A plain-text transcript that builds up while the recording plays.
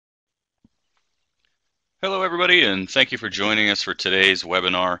Hello, everybody, and thank you for joining us for today's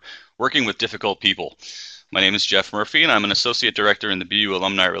webinar, Working with Difficult People. My name is Jeff Murphy, and I'm an Associate Director in the BU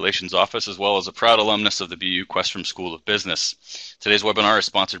Alumni Relations Office, as well as a proud alumnus of the BU Questrom School of Business. Today's webinar is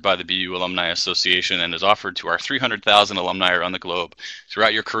sponsored by the BU Alumni Association and is offered to our 300,000 alumni around the globe.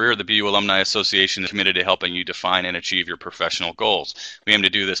 Throughout your career, the BU Alumni Association is committed to helping you define and achieve your professional goals. We aim to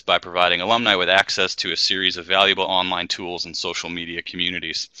do this by providing alumni with access to a series of valuable online tools and social media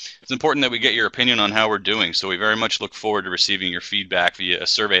communities. It's important that we get your opinion on how we're doing, so we very much look forward to receiving your feedback via a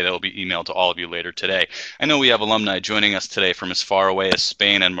survey that will be emailed to all of you later today. I know we have alumni joining us today from as far away as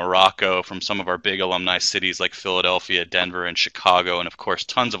Spain and Morocco, from some of our big alumni cities like Philadelphia, Denver, and Chicago, and of course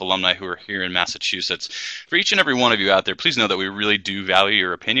tons of alumni who are here in Massachusetts. For each and every one of you out there, please know that we really do value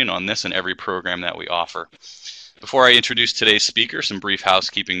your opinion on this and every program that we offer. Before I introduce today's speaker, some brief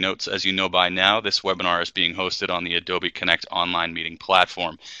housekeeping notes. As you know by now, this webinar is being hosted on the Adobe Connect online meeting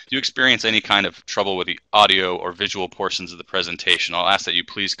platform. If you experience any kind of trouble with the audio or visual portions of the presentation, I'll ask that you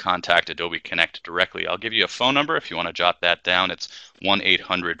please contact Adobe Connect directly. I'll give you a phone number if you want to jot that down. It's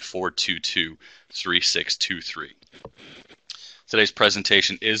 1-800-422-3623. Today's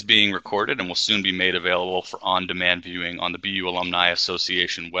presentation is being recorded and will soon be made available for on-demand viewing on the BU Alumni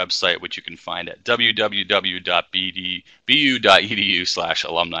Association website, which you can find at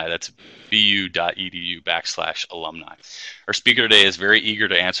www.bu.edu/alumni. That's bu.edu/alumni. Our speaker today is very eager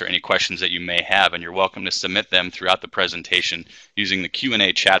to answer any questions that you may have, and you're welcome to submit them throughout the presentation using the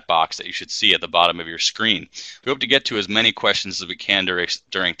Q&A chat box that you should see at the bottom of your screen. We hope to get to as many questions as we can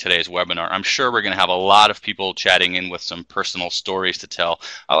during today's webinar. I'm sure we're going to have a lot of people chatting in with some personal stories to tell.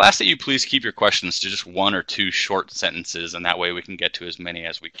 I'll ask that you please keep your questions to just one or two short sentences, and that way we can get to as many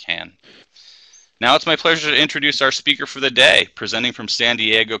as we can. Now it's my pleasure to introduce our speaker for the day. Presenting from San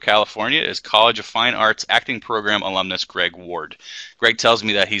Diego, California is College of Fine Arts acting program alumnus Greg Ward. Greg tells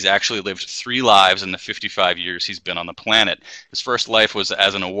me that he's actually lived 3 lives in the 55 years he's been on the planet. His first life was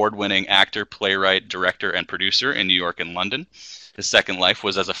as an award-winning actor, playwright, director, and producer in New York and London. His second life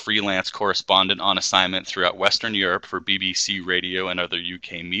was as a freelance correspondent on assignment throughout Western Europe for BBC Radio and other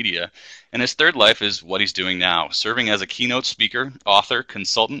UK media. And his third life is what he's doing now, serving as a keynote speaker, author,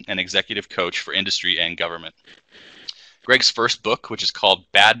 consultant, and executive coach for industry and government. Greg's first book, which is called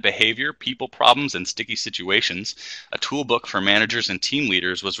Bad Behavior, People Problems, and Sticky Situations, a toolbook for managers and team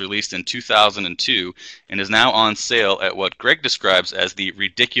leaders, was released in 2002 and is now on sale at what Greg describes as the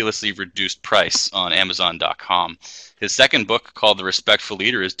ridiculously reduced price on Amazon.com. His second book, called The Respectful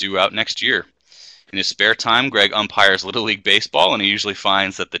Leader, is due out next year. In his spare time, Greg umpires Little League Baseball, and he usually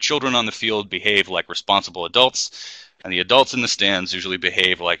finds that the children on the field behave like responsible adults, and the adults in the stands usually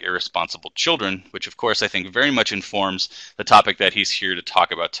behave like irresponsible children, which of course I think very much informs the topic that he's here to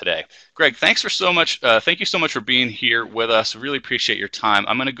talk about today. Greg, thank you so much for being here with us. Really appreciate your time.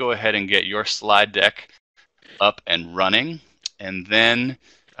 I'm going to go ahead and get your slide deck up and running, and then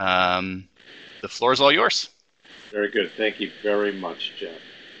the floor is all yours. Very good. Thank you very much, Jeff.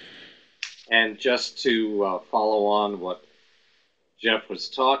 And just to follow on what Jeff was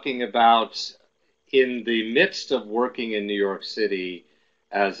talking about, in the midst of working in New York City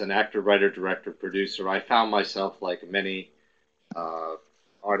as an actor, writer, director, producer, I found myself, like many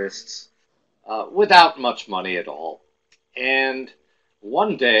artists, without much money at all. And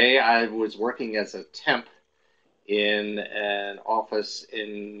one day I was working as a temp in an office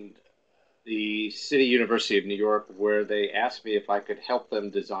in the City University of New York, where they asked me if I could help them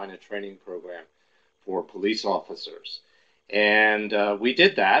design a training program for police officers. And we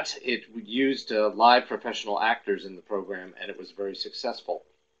did that. It used live professional actors in the program, and it was very successful.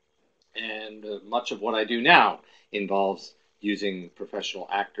 And much of what I do now involves using professional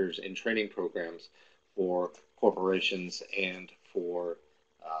actors in training programs for corporations and for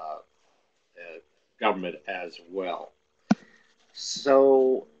government as well.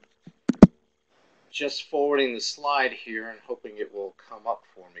 So just forwarding the slide here and hoping it will come up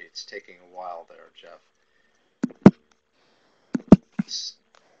for me. It's taking a while there, Jeff.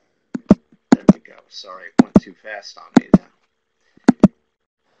 There we go. Sorry, it went too fast on me now.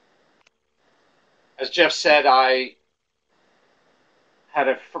 As Jeff said, I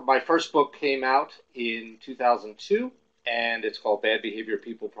had my first book came out in 2002, and it's called Bad Behavior,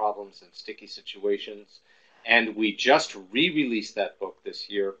 People Problems, and Sticky Situations. And we just re-released that book this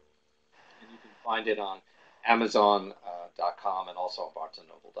year, and you can find it on Amazon.com and also on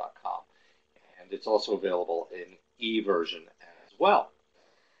BarnesandNoble.com. And it's also available in e-version as well.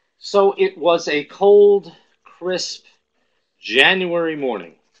 So it was a cold, crisp January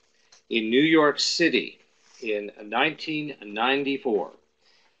morning in New York City in 1994.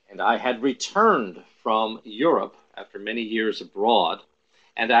 And I had returned from Europe after many years abroad,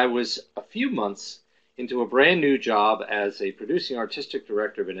 and I was a few months into a brand new job as a producing artistic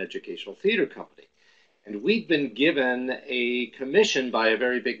director of an educational theater company. And we'd been given a commission by a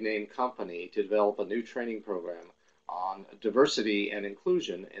very big name company to develop a new training program on diversity and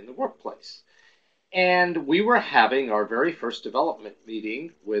inclusion in the workplace. And we were having our very first development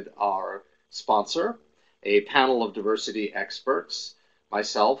meeting with our sponsor, a panel of diversity experts,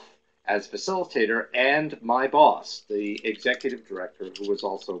 myself as facilitator, and my boss, the executive director, who was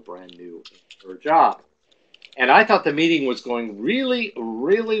also brand new in her job. And I thought the meeting was going really,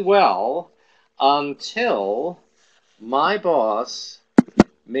 really well until my boss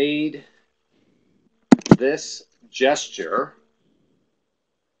made this gesture.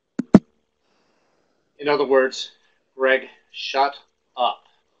 In other words, Greg, shut up.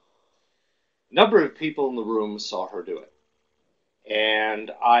 A number of people in the room saw her do it.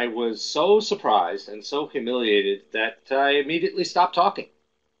 And I was so surprised and so humiliated that I immediately stopped talking.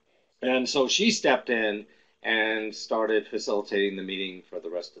 And so she stepped in and started facilitating the meeting for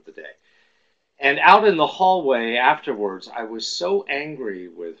the rest of the day. And out in the hallway afterwards, I was so angry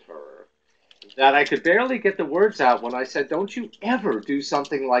with her that I could barely get the words out when I said, "Don't you ever do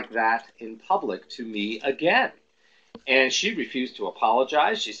something like that in public to me again." And she refused to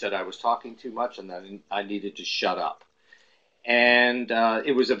apologize. She said I was talking too much and that I needed to shut up. And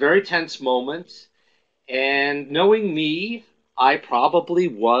it was a very tense moment. And knowing me, I probably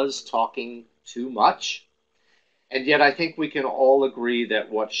was talking too much. And yet I think we can all agree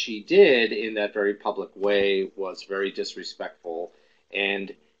that what she did in that very public way was very disrespectful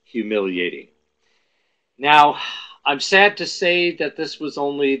and humiliating. Now, I'm sad to say that this was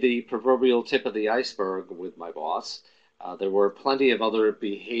only the proverbial tip of the iceberg with my boss. There were plenty of other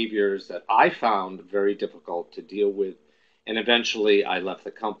behaviors that I found very difficult to deal with, and eventually I left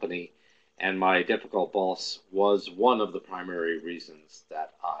the company, and my difficult boss was one of the primary reasons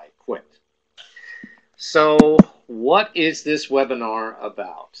that I quit. So, what is this webinar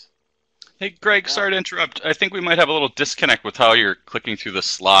about? Hey, Greg, sorry to interrupt. I think we might have a little disconnect with how you're clicking through the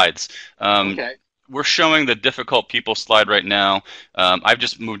slides. Okay. We're showing the difficult people slide right now. I've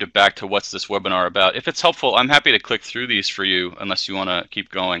just moved it back to what's this webinar about. If it's helpful, I'm happy to click through these for you, unless you want to keep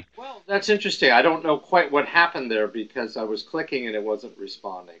going. Well, that's interesting. I don't know quite what happened there because I was clicking and it wasn't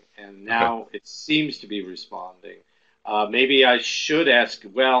responding. And now it seems to be responding. Maybe I should ask,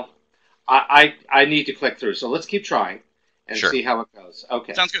 well, I need to click through. So let's keep trying and see how it goes.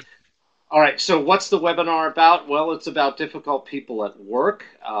 Okay. Sounds good. All right. So what's the webinar about? Well, it's about difficult people at work,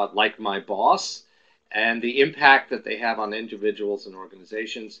 like my boss, and the impact that they have on individuals and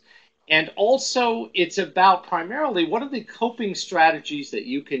organizations. And also, it's about primarily what are the coping strategies that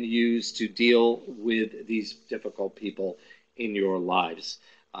you can use to deal with these difficult people in your lives.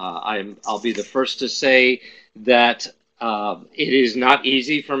 I'll be the first to say that it is not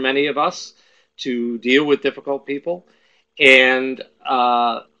easy for many of us to deal with difficult people. And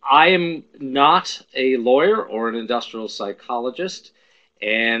I am not a lawyer or an industrial psychologist.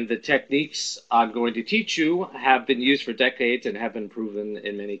 And the techniques I'm going to teach you have been used for decades and have been proven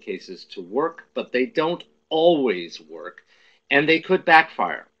in many cases to work, but they don't always work, and they could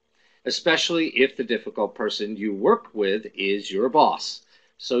backfire, especially if the difficult person you work with is your boss.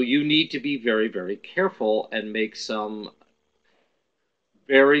 So you need to be very, very careful and make some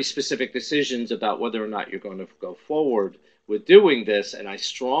very specific decisions about whether or not you're going to go forward with doing this, and I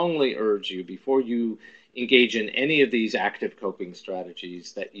strongly urge you, before you engage in any of these active coping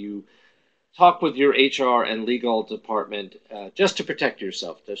strategies, that you talk with your HR and legal department just to protect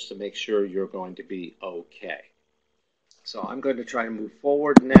yourself, just to make sure you're going to be okay. So I'm going to try to move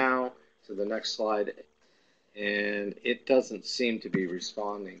forward now to the next slide, and it doesn't seem to be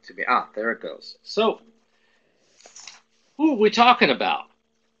responding to me. There it goes. So who are we talking about?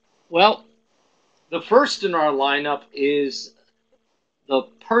 Well, the first in our lineup is the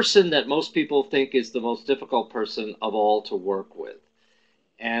person that most people think is the most difficult person of all to work with.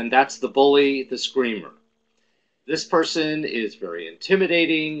 And that's the bully, the screamer. This person is very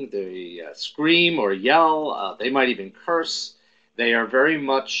intimidating. They scream or yell. They might even curse. They are very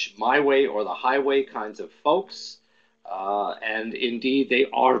much my way or the highway kinds of folks. And indeed, they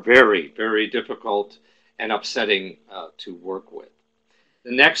are very, very difficult and upsetting to work with.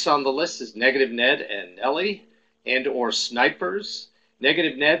 The next on the list is Negative Ned and Nellie, and or snipers.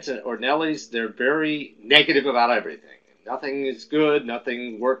 Negative Neds or Nellies, they're very negative about everything. Nothing is good,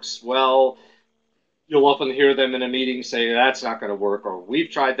 nothing works well. You'll often hear them in a meeting say, that's not going to work, or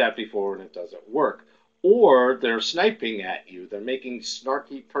we've tried that before and it doesn't work. Or they're sniping at you. They're making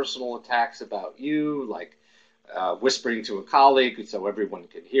snarky personal attacks about you, like whispering to a colleague so everyone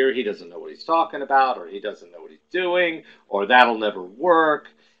can hear he doesn't know what he's talking about, or he doesn't know what he's doing, or that'll never work,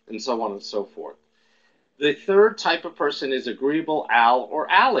 and so on and so forth. The third type of person is agreeable Al or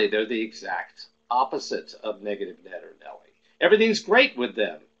Ally. They're the exact opposite of negative Ned or Nelly. Everything's great with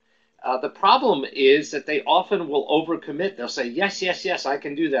them. The problem is that they often will overcommit. They'll say, yes, yes, yes, I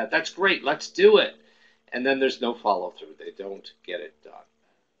can do that. That's great. Let's do it. And then there's no follow through. They don't get it done.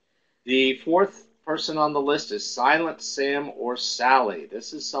 The fourth person on the list is Silent Sam or Sally.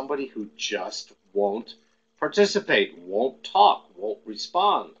 This is somebody who just won't participate, won't talk, won't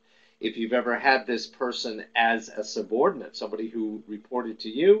respond. If you've ever had this person as a subordinate, somebody who reported to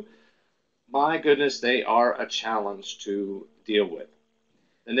you, my goodness, they are a challenge to deal with.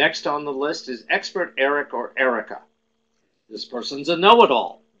 The next on the list is Expert Eric or Erica. This person's a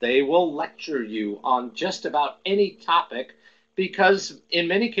know-it-all. They will lecture you on just about any topic because in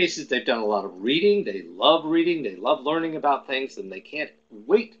many cases they've done a lot of reading, they love learning about things, and they can't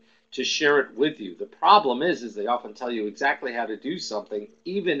wait to share it with you. The problem is they often tell you exactly how to do something,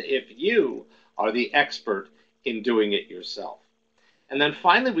 even if you are the expert in doing it yourself. And then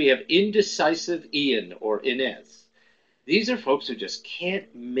finally we have Indecisive Ian or Inez. These are folks who just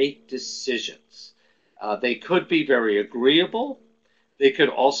can't make decisions. They could be very agreeable. They could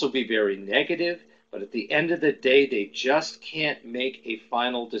also be very negative. But at the end of the day, they just can't make a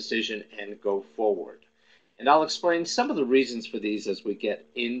final decision and go forward. And I'll explain some of the reasons for these as we get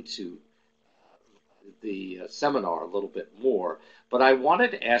into the seminar a little bit more. But I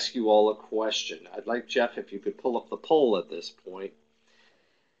wanted to ask you all a question. I'd like, Jeff, if you could pull up the poll at this point.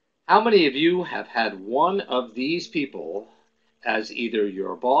 How many of you have had one of these people as either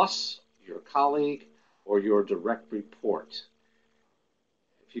your boss, your colleague, or your direct report?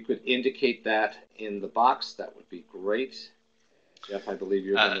 If you could indicate that in the box, that would be great. Jeff, I believe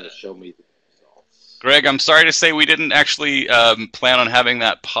you're going to show me the results. Greg, I'm sorry to say we didn't actually plan on having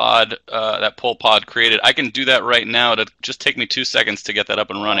that poll pod created. I can do that right now. It'll just take me 2 seconds to get that up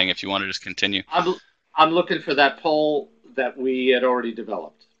and running if you want to just continue. I'm looking for that poll that we had already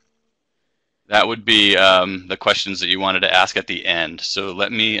developed. That would be the questions that you wanted to ask at the end. So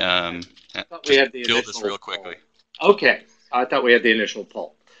let me just build this real quickly. Okay. I thought we had the initial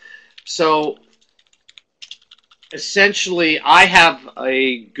poll. So essentially, I have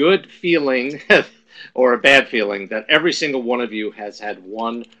a good feeling or a bad feeling that every single one of you has had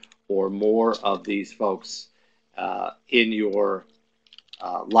one or more of these folks in your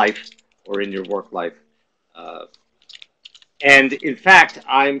life or in your work life. And in fact,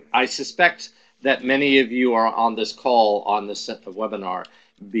 I suspect that many of you are on this call, on this webinar,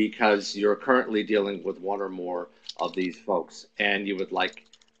 because you're currently dealing with one or more of these folks, and you would like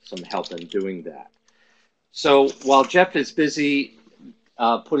some help in doing that. So while Jeff is busy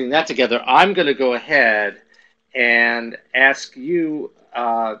putting that together, I'm going to go ahead and ask you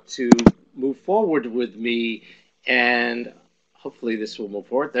to move forward with me, and hopefully this will move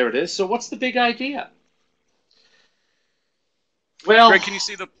forward. There it is. So what's the big idea? Well, Greg, can you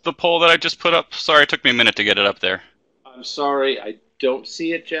see the poll that I just put up? Sorry, it took me a minute to get it up there. I'm sorry, I don't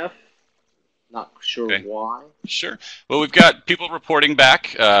see it, Jeff. Not sure why. Sure. Well, we've got people reporting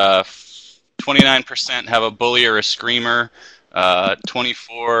back. 29% have a bully or a screamer.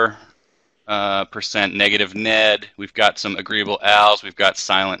 24% negative Ned. We've got some agreeable Als. We've got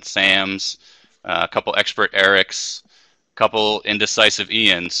silent Sams. A couple expert Erics. A couple indecisive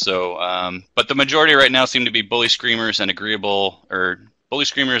Ians. So, but the majority right now seem to be bully screamers and bully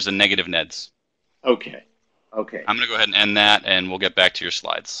screamers and negative Neds. Okay. Okay. I'm going to go ahead and end that, and we'll get back to your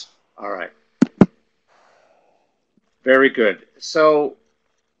slides. All right. Very good. So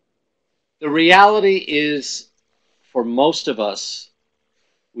the reality is, for most of us,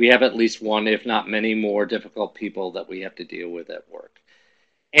 we have at least one, if not many more, difficult people that we have to deal with at work.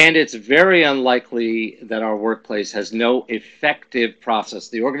 And it's very unlikely that our workplace has no effective process.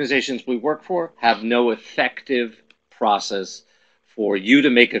 The organizations we work for have no effective process for you to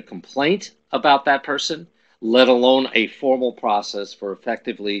make a complaint about that person, let alone a formal process for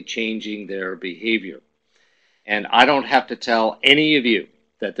effectively changing their behavior. And I don't have to tell any of you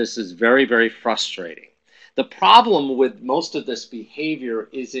that this is very, very frustrating. The problem with most of this behavior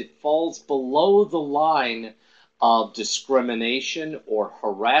is it falls below the line of discrimination or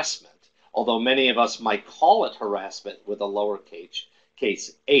harassment, although many of us might call it harassment with a lowercase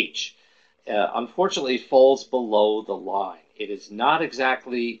h. Unfortunately, it falls below the line. It is not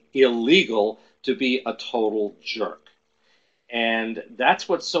exactly illegal to be a total jerk. And that's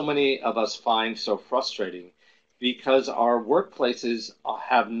what so many of us find so frustrating, because our workplaces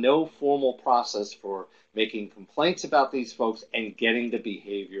have no formal process for making complaints about these folks and getting the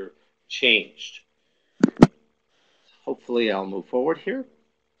behavior changed. Hopefully I'll move forward here.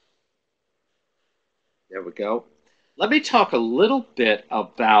 There we go. let me talk a little bit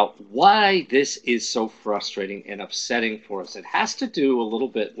about why this is so frustrating and upsetting for us. It has to do a little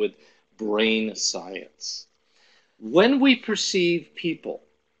bit with brain science. When we perceive people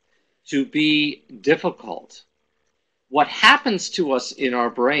to be difficult, what happens to us in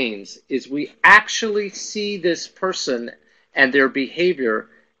our brains is we actually see this person and their behavior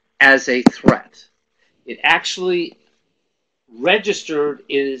as a threat. It actually registered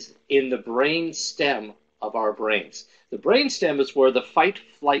is in the brain stem of our brains. The brain stem is where the fight,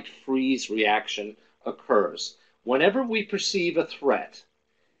 flight, freeze reaction occurs. Whenever we perceive a threat,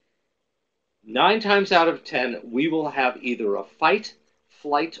 9 times out of 10, we will have either a fight,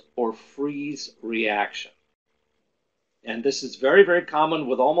 flight, or freeze reaction. And this is very, very common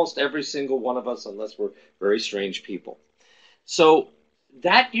with almost every single one of us, unless we're very strange people. So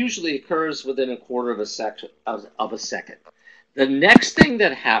that usually occurs within a quarter of a second. The next thing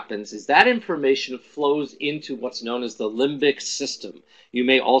that happens is that information flows into what's known as the limbic system. You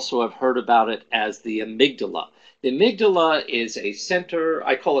may also have heard about it as the amygdala. The amygdala is a center,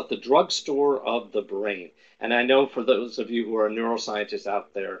 I call it the drugstore of the brain. And I know for those of you who are neuroscientists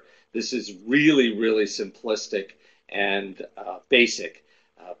out there, this is really, really simplistic and basic.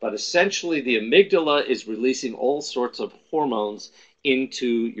 But essentially, the amygdala is releasing all sorts of hormones into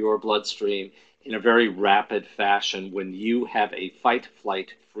your bloodstream in a very rapid fashion when you have a fight,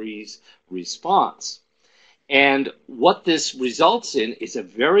 flight, freeze response. And what this results in is a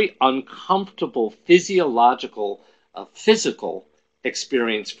very uncomfortable physical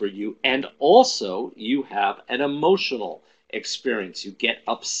experience for you. And also, you have an emotional experience. You get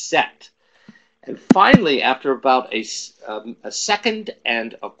upset. And finally, after about a second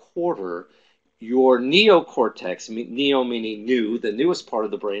and a quarter, your neocortex, neo meaning new, the newest part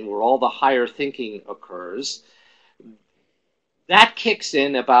of the brain where all the higher thinking occurs, that kicks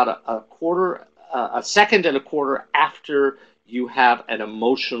in about a second and a quarter after you have an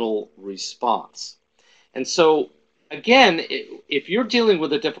emotional response. And so, again, if you're dealing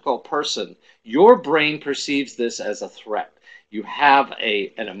with a difficult person, your brain perceives this as a threat. You have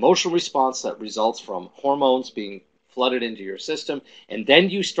an emotional response that results from hormones being flooded into your system, and then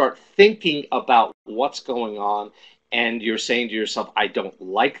you start thinking about what's going on, and you're saying to yourself, I don't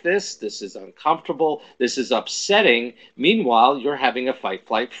like this, this is uncomfortable, this is upsetting. Meanwhile, you're having a fight,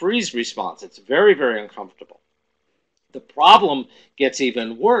 flight, freeze response. It's very, very uncomfortable. The problem gets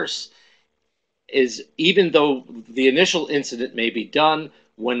even worse is even though the initial incident may be done,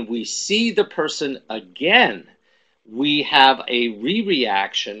 when we see the person again, we have a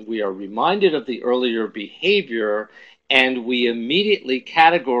re-reaction. We are reminded of the earlier behavior, and we immediately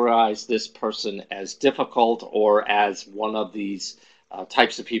categorize this person as difficult or as one of these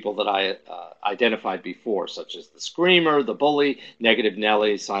types of people that I identified before, such as the screamer, the bully, negative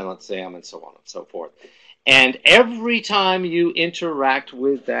Nelly, silent Sam, and so on and so forth. And every time you interact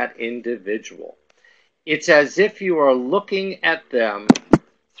with that individual, it's as if you are looking at them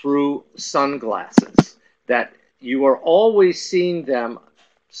through sunglasses, that you are always seeing them.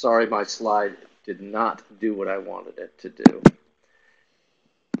 Sorry, my slide did not do what I wanted it to do.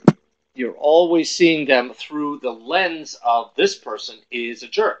 You're always seeing them through the lens of this person is a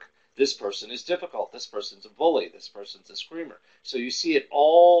jerk. This person is difficult. This person's a bully. This person's a screamer. So you see it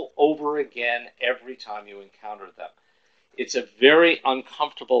all over again every time you encounter them. It's a very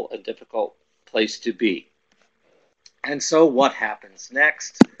uncomfortable and difficult place to be. And so what happens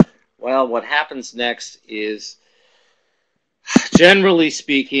next? Well, what happens next is, generally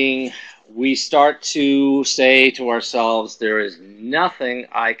speaking, we start to say to ourselves, there is nothing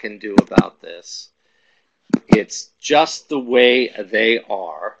I can do about this. It's just the way they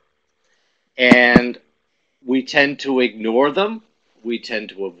are. And we tend to ignore them. We tend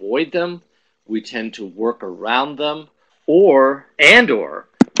to avoid them. We tend to work around them. Or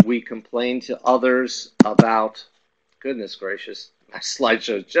we complain to others about, goodness gracious, my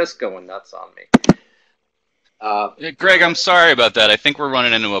slideshow is just going nuts on me. Greg, I'm sorry about that. I think we're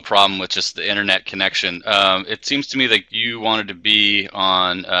running into a problem with just the internet connection. It seems to me like you wanted to be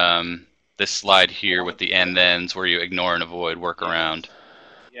on this slide here with the end-ends where you ignore and avoid, work around.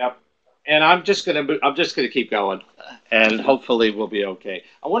 Yep. And I'm just gonna keep going, and hopefully we'll be okay.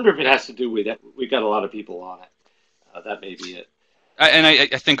 I wonder if it has to do with that. We've got a lot of people on it. That may be it. I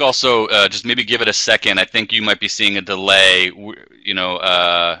think also just maybe give it a second. I think you might be seeing a delay,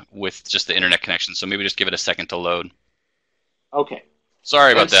 with just the internet connection. So maybe just give it a second to load. Okay.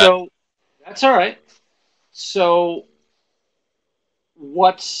 Sorry about that. So that's all right. So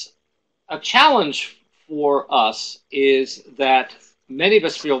what's a challenge for us is that many of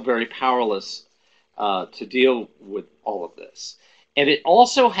us feel very powerless to deal with all of this. And it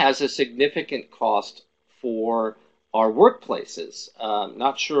also has a significant cost for our workplaces.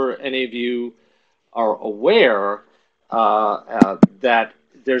 Not sure any of you are aware that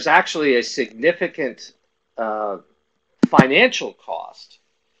there's actually a significant financial cost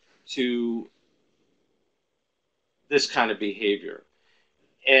to this kind of behavior.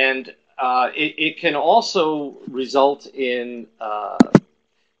 And it can also result in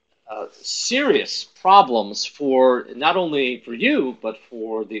serious problems for not only for you, but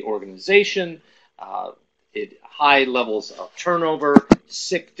for the organization. High levels of turnover,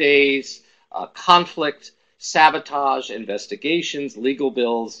 sick days, conflict, sabotage, investigations, legal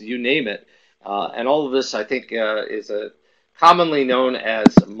bills, you name it. And all of this, I think, is commonly known as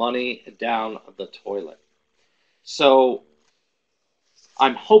money down the toilet. So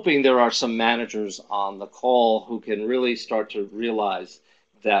I'm hoping there are some managers on the call who can really start to realize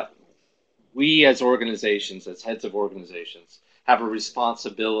that we as organizations, as heads of organizations, have a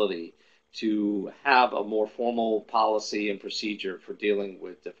responsibility to have a more formal policy and procedure for dealing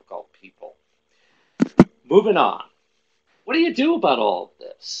with difficult people. Moving on. What do you do about all of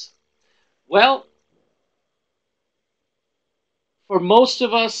this? Well, for most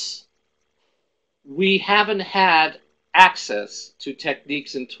of us, we haven't had access to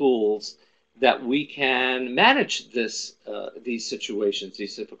techniques and tools that we can manage these situations,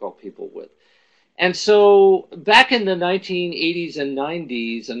 these difficult people with. And so back in the 1980s and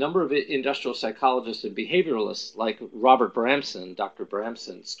 90s, a number of industrial psychologists and behavioralists like Robert Bramson, Dr.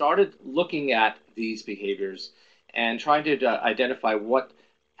 Bramson, started looking at these behaviors and trying to identify what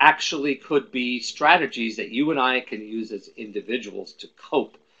actually could be strategies that you and I can use as individuals to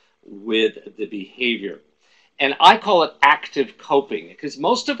cope with the behavior. And I call it active coping because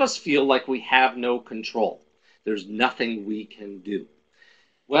most of us feel like we have no control. There's nothing we can do.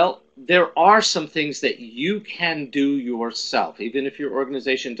 Well, there are some things that you can do yourself, even if your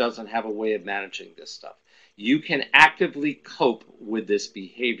organization doesn't have a way of managing this stuff. You can actively cope with this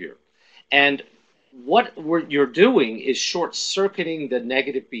behavior. And what you're doing is short-circuiting the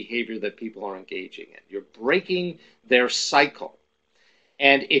negative behavior that people are engaging in. You're breaking their cycle.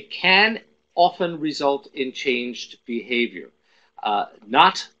 And it can often result in changed behavior.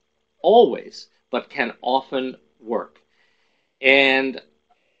 Not always, but can often work. And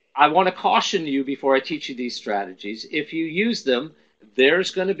I want to caution you before I teach you these strategies. If you use them,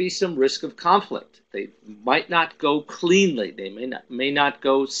 there's going to be some risk of conflict. They might not go cleanly. They may not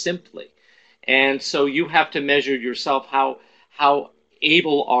go simply. And so you have to measure yourself how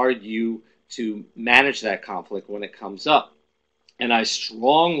able are you to manage that conflict when it comes up. And I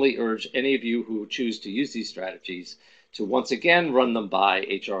strongly urge any of you who choose to use these strategies to once again run them by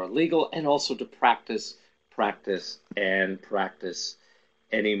HR Legal and also to practice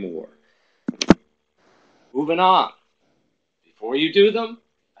anymore. Moving on. Before you do them,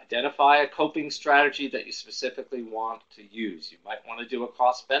 identify a coping strategy that you specifically want to use. You might want to do a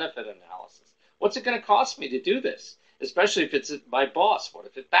cost-benefit analysis. What's it going to cost me to do this? Especially if it's my boss. What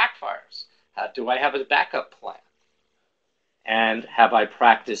if it backfires? Do I have a backup plan? And have I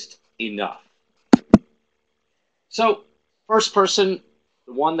practiced enough? So, first person,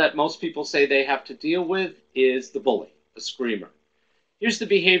 the one that most people say they have to deal with is the bully, the screamer. Here's the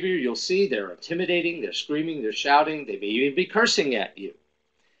behavior you'll see. They're intimidating, they're screaming, they're shouting, they may even be cursing at you.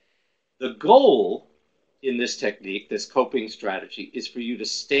 The goal in this technique, this coping strategy, is for you to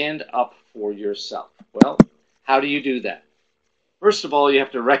stand up for yourself. Well, how do you do that? First of all, you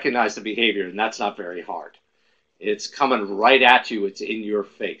have to recognize the behavior, and that's not very hard. It's coming right at you. It's in your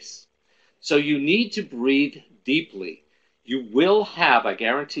face. So you need to breathe deeply. You will have, I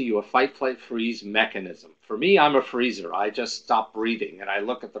guarantee you, a fight, flight, freeze mechanism. For me, I'm a freezer. I just stop breathing, and I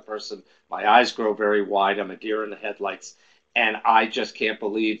look at the person. My eyes grow very wide. I'm a deer in the headlights, and I just can't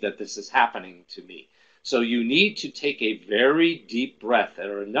believe that this is happening to me. So you need to take a very deep breath.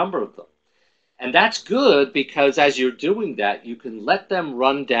 There are a number of them. And that's good because as you're doing that, you can let them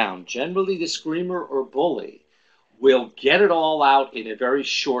run down. Generally, the screamer or bully will get it all out in a very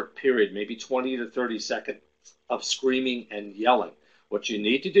short period, maybe 20 to 30 seconds of screaming and yelling. What you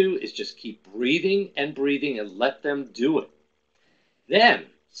need to do is just keep breathing and let them do it. Then,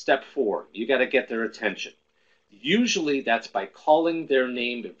 step 4, you got to get their attention. Usually that's by calling their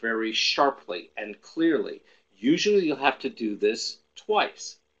name very sharply and clearly. Usually you'll have to do this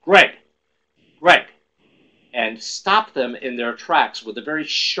twice. Greg, Greg, and stop them in their tracks with a very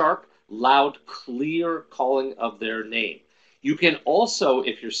sharp, loud, clear calling of their name. You can also,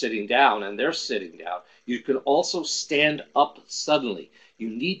 if you're sitting down and they're sitting down, you can also stand up suddenly. You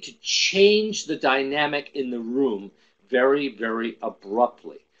need to change the dynamic in the room very, very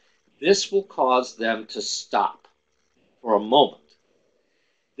abruptly. This will cause them to stop for a moment.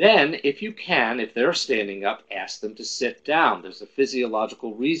 Then, if you can, if they're standing up, ask them to sit down. There's a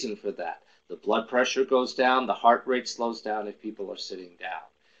physiological reason for that. The blood pressure goes down, the heart rate slows down if people are sitting down.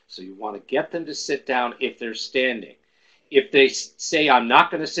 So you want to get them to sit down if they're standing. If they say, I'm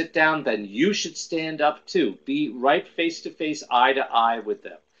not going to sit down, then you should stand up too. Be right face to face, eye to eye with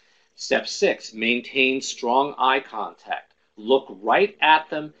them. Step 6, maintain strong eye contact. Look right at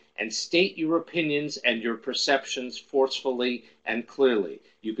them and state your opinions and your perceptions forcefully and clearly.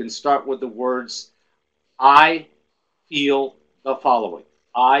 You can start with the words, I feel the following.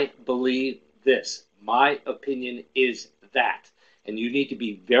 I believe this. My opinion is that. And you need to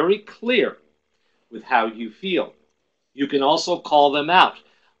be very clear with how you feel. You can also call them out.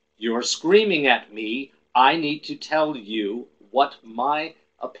 You're screaming at me. I need to tell you what my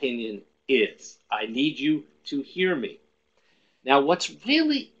opinion is. I need you to hear me. Now, what's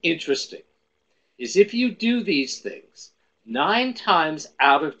really interesting is if you do these things, 9 times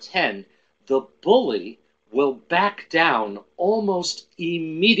out of 10, the bully will back down almost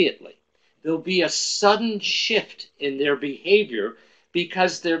immediately. There'll be a sudden shift in their behavior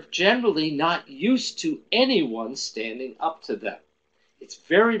because they're generally not used to anyone standing up to them. It's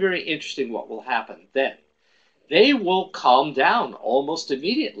very, very interesting what will happen then. They will calm down almost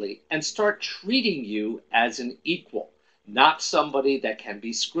immediately and start treating you as an equal, not somebody that can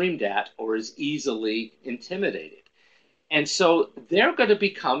be screamed at or is easily intimidated. And so they're going to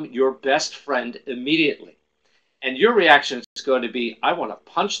become your best friend immediately. And your reaction is going to be, I want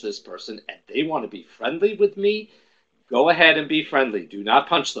to punch this person and they want to be friendly with me. Go ahead and be friendly. Do not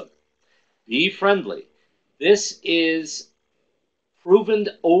punch them. Be friendly. This is proven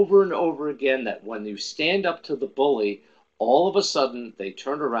over and over again that when you stand up to the bully, all of a sudden they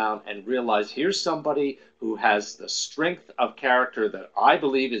turn around and realize here's somebody who has the strength of character that I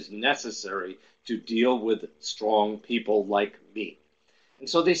believe is necessary to deal with strong people like me. And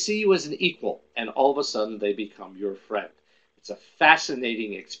so they see you as an equal, and all of a sudden they become your friend. It's a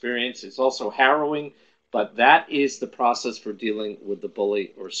fascinating experience. It's also harrowing, but that is the process for dealing with the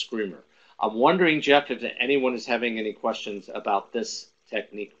bully or screamer. I'm wondering, Jeff, if anyone is having any questions about this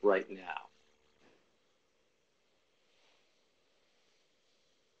technique right now.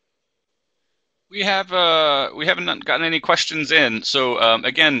 We haven't gotten any questions in. So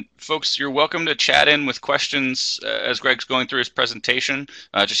again, folks, you're welcome to chat in with questions as Greg's going through his presentation.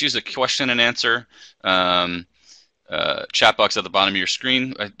 Just use the question and answer chat box at the bottom of your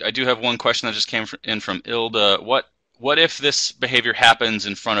screen. I do have one question that just came in from Ilda. What if this behavior happens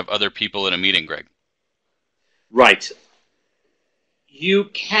in front of other people in a meeting, Greg? Right. You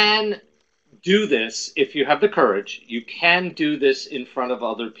can do this if you have the courage. You can do this in front of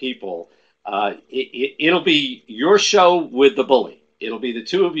other people. It'll be your show with the bully. It'll be the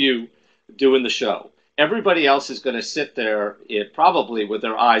two of you doing the show. Everybody else is going to sit there probably with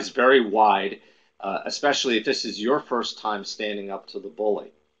their eyes very wide, especially if this is your first time standing up to the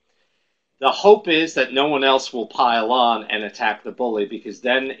bully. The hope is that no one else will pile on and attack the bully because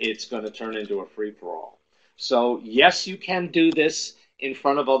then it's going to turn into a free-for-all. So yes, you can do this in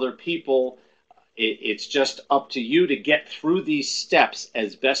front of other people. It's just up to you to get through these steps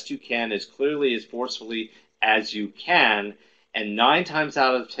as best you can, as clearly, as forcefully as you can. And 9 times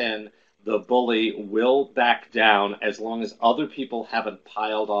out of 10, the bully will back down as long as other people haven't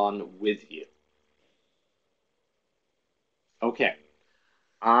piled on with you. Okay,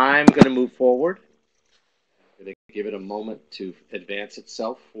 I'm going to move forward. I'm going to give it a moment to advance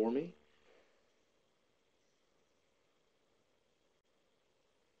itself for me.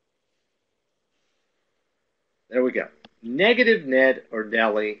 There we go. Negative Ned or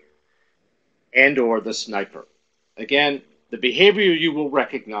Nellie and or the sniper. Again, the behavior you will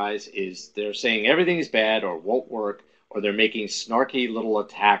recognize is they're saying everything is bad or won't work, or they're making snarky little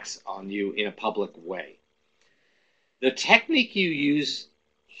attacks on you in a public way. The technique you use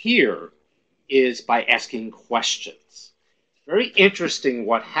here is by asking questions. It's very interesting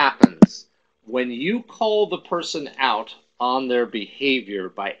what happens when you call the person out on their behavior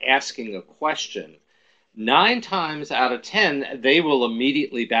by asking a question. 9 times out of 10, they will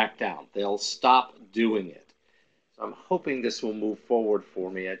immediately back down. They'll stop doing it. So I'm hoping this will move forward for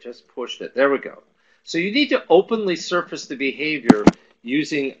me. I just pushed it. There we go. So you need to openly surface the behavior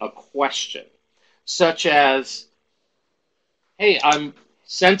using a question, such as, hey, I'm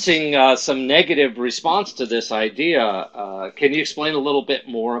sensing some negative response to this idea. Can you explain a little bit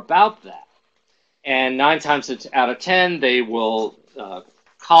more about that? And 9 times out of 10, they will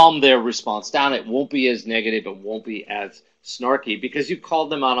calm their response down. It won't be as negative. It won't be as snarky because you called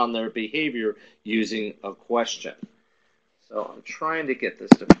them out on their behavior using a question. So I'm trying to get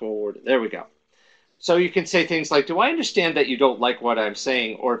this to forward. There we go. So you can say things like, do I understand that you don't like what I'm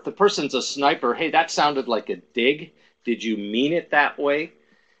saying? Or if the person's a sniper, hey, that sounded like a dig. Did you mean it that way?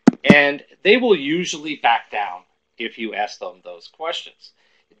 And they will usually back down if you ask them those questions.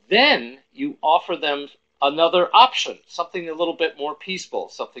 Then you offer them another option, something a little bit more peaceful,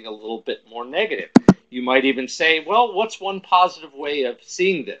 something a little bit more negative. You might even say, well, what's one positive way of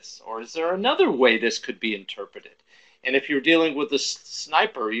seeing this? Or is there another way this could be interpreted? And if you're dealing with a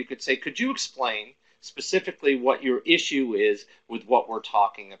sniper, you could say, could you explain specifically what your issue is with what we're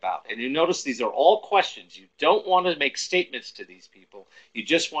talking about? And you notice these are all questions. You don't want to make statements to these people. You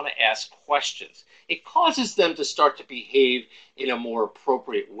just want to ask questions. It causes them to start to behave in a more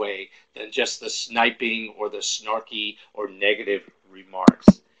appropriate way than just the sniping or the snarky or negative remarks.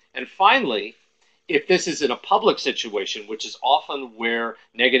 And finally, if this is in a public situation, which is often where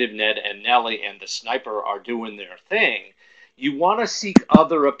Negative Ned and Nellie and the sniper are doing their thing, you want to seek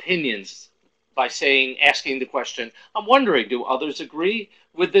other opinions by asking the question, I'm wondering, do others agree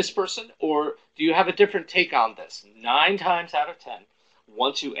with this person, or do you have a different take on this? 9 times out of 10,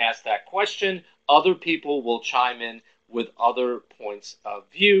 once you ask that question, other people will chime in with other points of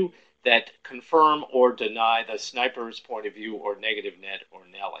view that confirm or deny the sniper's point of view or Negative Ned or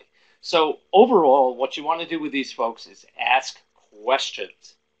Nellie. So overall, what you want to do with these folks is ask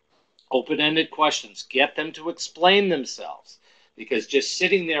questions, open-ended questions. Get them to explain themselves, because just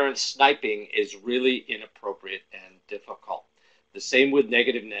sitting there and sniping is really inappropriate and difficult. The same with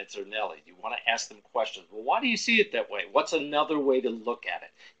Negative Neds or Nellie. You want to ask them questions. Well, why do you see it that way? What's another way to look at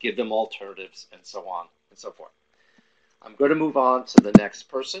it? Give them alternatives and so on and so forth. I'm going to move on to the next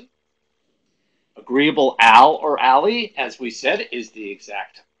person. Agreeable Al or Allie, as we said, is the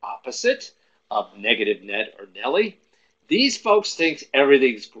exact opposite of Negative Ned or Nellie. These folks think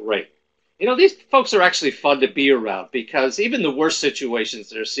everything's great. You know, these folks are actually fun to be around, because even the worst situations,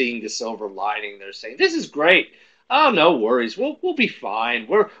 they're seeing the silver lining. They're saying, this is great. Oh, no worries. We'll be fine.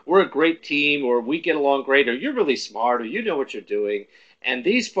 We're a great team, or we get along great, or you're really smart, or you know what you're doing. And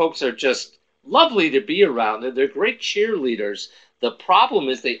these folks are just lovely to be around, and they're great cheerleaders. The problem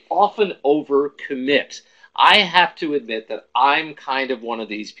is they often overcommit. I have to admit that I'm kind of one of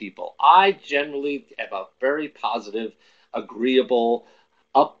these people. I generally am a very positive, agreeable,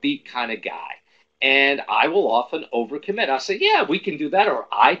 upbeat kind of guy. And I will often overcommit. I'll say, yeah, we can do that, or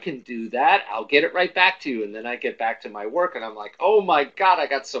I can do that. I'll get it right back to you. And then I get back to my work, and I'm like, oh my God, I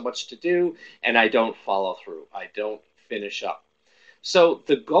got so much to do. And I don't follow through. I don't finish up. So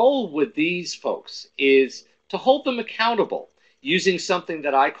the goal with these folks is to hold them accountable using something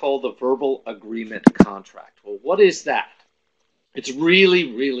that I call the verbal agreement contract. Well, what is that? It's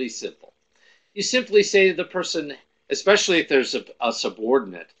really, really simple. You simply say to the person, especially if there's a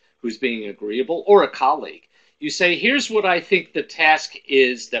subordinate who's being agreeable, or a colleague, you say, here's what I think the task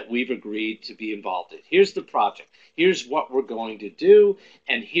is that we've agreed to be involved in. Here's the project. Here's what we're going to do,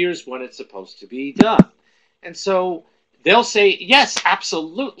 and here's when it's supposed to be done. And so they'll say, yes,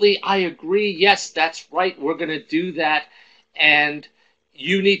 absolutely, I agree. Yes, that's right, we're going to do that. And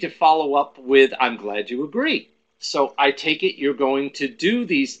you need to follow up with, I'm glad you agree. So I take it you're going to do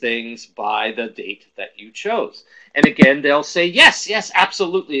these things by the date that you chose. And again, they'll say, yes, yes,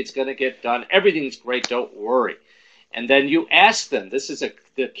 absolutely, it's going to get done. Everything's great, don't worry. And then you ask them, this is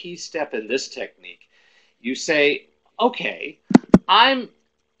the key step in this technique. You say, okay, I'm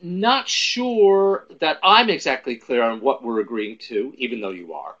not sure that I'm exactly clear on what we're agreeing to, even though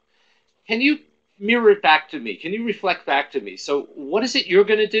you are. Can you mirror it back to me? Can you reflect back to me? So what is it you're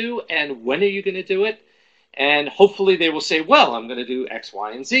going to do, and when are you going to do it? And hopefully they will say, well, I'm going to do X,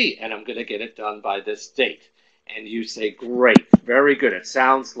 Y, and Z, and I'm going to get it done by this date. And you say, great, very good. It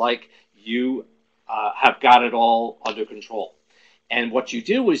sounds like you have got it all under control. And what you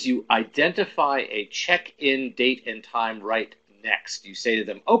do is you identify a check-in date and time right next. You say to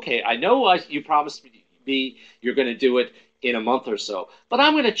them, okay, I know you promised me you're going to do it in a month or so, but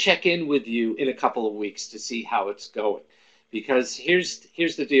I'm going to check in with you in a couple of weeks to see how it's going. Because here's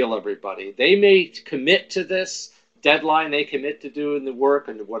the deal, everybody. They may commit to this deadline, they commit to doing the work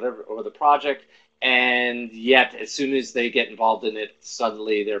and whatever, or the project, and yet as soon as they get involved in it,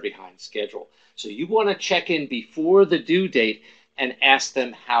 suddenly they're behind schedule. So you want to check in before the due date and ask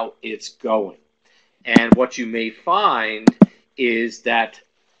them how it's going. And what you may find is that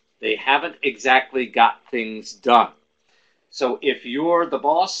they haven't exactly got things done. So if you're the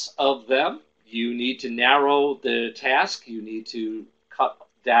boss of them, you need to narrow the task. You need to cut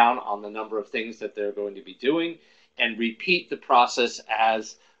down on the number of things that they're going to be doing and repeat the process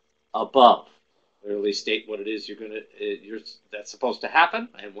as above. Clearly state what it is that's supposed to happen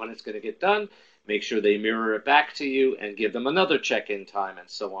and when it's going to get done. Make sure they mirror it back to you and give them another check-in time and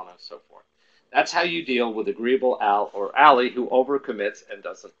so on and so forth. That's how you deal with agreeable Al or Allie who overcommits and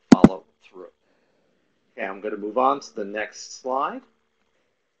doesn't follow through. Okay, I'm going to move on to the next slide,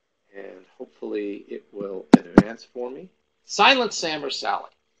 and hopefully it will advance for me. Silent Sam or Sally.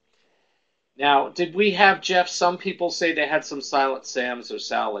 Now, did we have, Jeff, some people say they had some Silent Sams or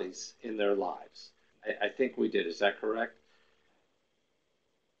Sallys in their lives? I think we did. Is that correct?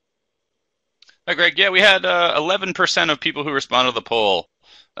 Hi, Greg. Yeah, we had 11% of people who responded to the poll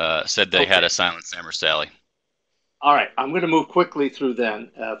said they had a Silent Sam or Sally. All right, I'm going to move quickly through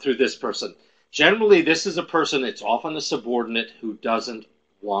this person. Generally, this is a person, it's often a subordinate who doesn't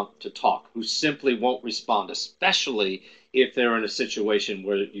want to talk, who simply won't respond, especially if they're in a situation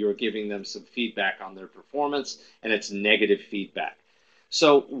where you're giving them some feedback on their performance and it's negative feedback.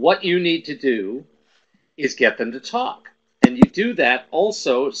 So what you need to do is get them to talk. And you do that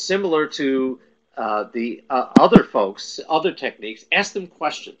also similar to the other folks, other techniques. Ask them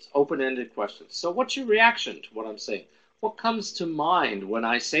questions, open-ended questions. So what's your reaction to what I'm saying? What comes to mind when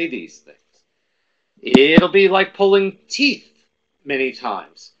I say these things? It'll be like pulling teeth many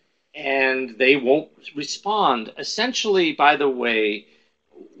times, and they won't respond. Essentially, by the way,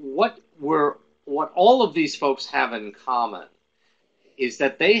 what all of these folks have in common is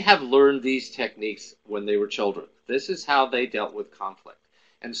that they have learned these techniques when they were children. This is how they dealt with conflict.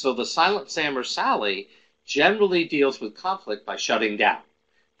 And so the Silent Sam or Sally generally deals with conflict by shutting down.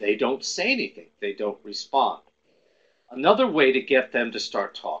 They don't say anything. They don't respond. Another way to get them to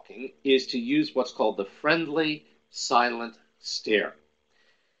start talking is to use what's called the friendly silent stare.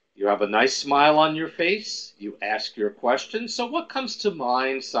 You have a nice smile on your face. You ask your question. So what comes to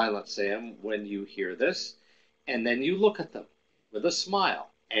mind, Silent Sam, when you hear this? And then you look at them with a smile,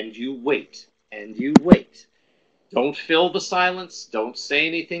 and you wait, and you wait. Don't fill the silence. Don't say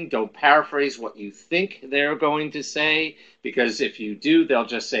anything. Don't paraphrase what you think they're going to say, because if you do, they'll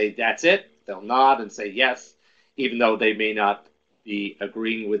just say, that's it. They'll nod and say yes, even though they may not be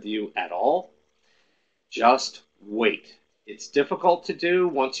agreeing with you at all. Just wait. It's difficult to do.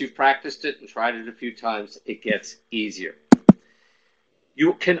 Once you've practiced it and tried it a few times, it gets easier.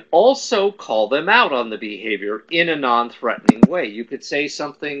 You can also call them out on the behavior in a non-threatening way. You could say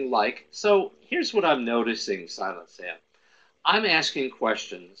something like, so here's what I'm noticing, Silent Sam. I'm asking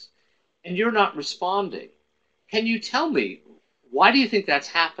questions, and you're not responding. Can you tell me, why do you think that's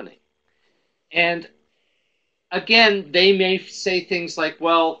happening? And again, they may say things like,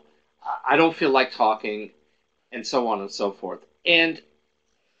 well, I don't feel like talking, and so on and so forth. And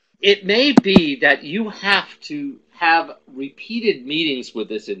it may be that you have to have repeated meetings with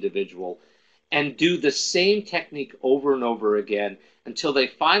this individual and do the same technique over and over again until they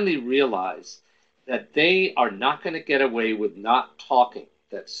finally realize that they are not going to get away with not talking,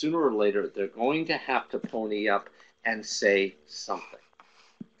 that sooner or later they're going to have to pony up and say something.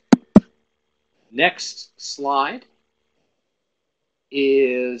 Next slide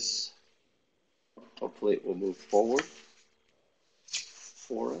is, hopefully it will move forward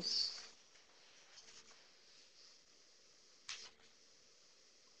for us.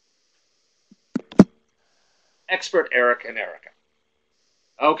 Expert Eric and Erica.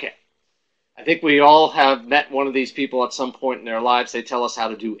 Okay. I think we all have met one of these people at some point in their lives. They tell us how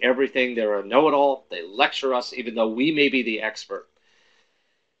to do everything. They're a know-it-all. They lecture us, even though we may be the expert.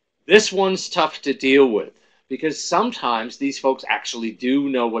 This one's tough to deal with because sometimes these folks actually do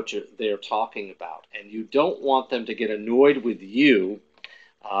know what they're talking about, and you don't want them to get annoyed with you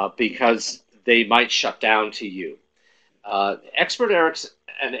because they might shut down to you. Expert Erics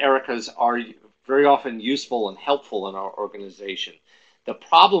and Ericas are very often useful and helpful in our organization. The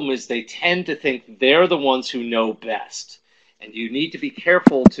problem is they tend to think they're the ones who know best, and you need to be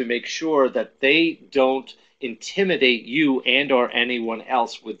careful to make sure that they don't intimidate you and or anyone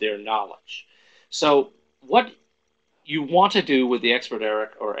else with their knowledge. So what you want to do with the expert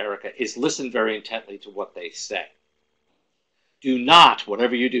Eric or Erica is listen very intently to what they say. Do not,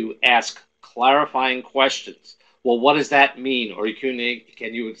 whatever you do, ask clarifying questions. Well, what does that mean? Or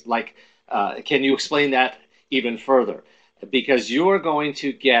can you explain that even further? Because you're going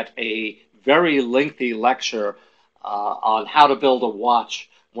to get a very lengthy lecture on how to build a watch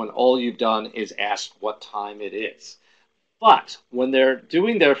when all you've done is ask what time it is. But when they're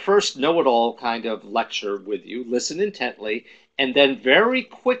doing their first know-it-all kind of lecture with you, listen intently, and then very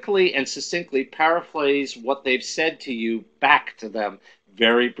quickly and succinctly paraphrase what they've said to you back to them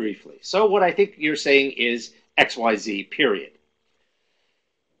very briefly. So what I think you're saying is XYZ, period.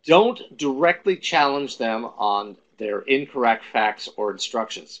 Don't directly challenge them on their incorrect facts or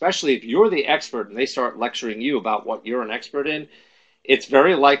instructions, especially if you're the expert and they start lecturing you about what you're an expert in. It's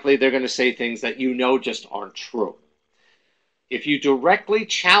very likely they're going to say things that you know just aren't true. If you directly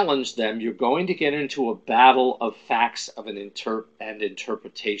challenge them, you're going to get into a battle of facts and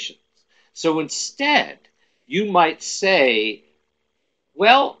interpretations. So instead, you might say,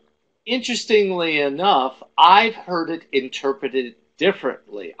 well, interestingly enough, I've heard it interpreted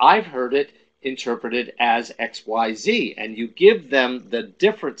differently. I've heard it interpreted as XYZ, and you give them the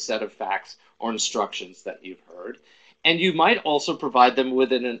different set of facts or instructions that you've heard. And you might also provide them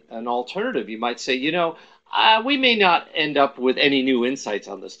with an alternative. You might say, we may not end up with any new insights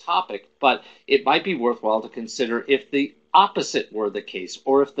on this topic, but it might be worthwhile to consider if the opposite were the case,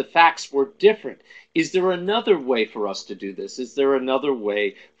 or if the facts were different. Is there another way for us to do this? Is there another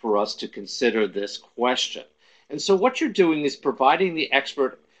way for us to consider this question? And so what you're doing is providing the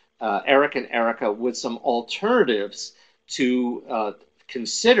expert, Eric and Erica, with some alternatives to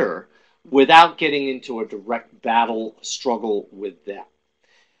consider without getting into a direct battle struggle with them.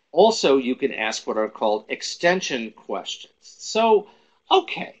 Also, you can ask what are called extension questions. So,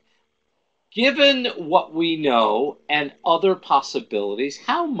 okay, given what we know and other possibilities,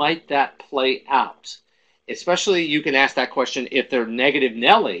 how might that play out? Especially, you can ask that question if they're negative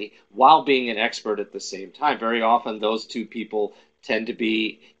Nelly while being an expert at the same time. Very often, those two people tend to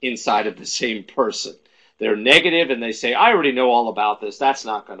be inside of the same person. They're negative and they say, I already know all about this. That's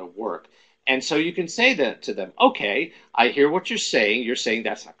not going to work. And so you can say that to them, okay, I hear what you're saying. You're saying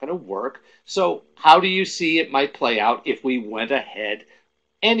that's not going to work. So how do you see it might play out if we went ahead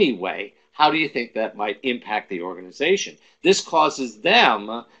anyway? How do you think that might impact the organization? This causes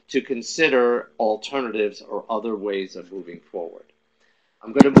them to consider alternatives or other ways of moving forward.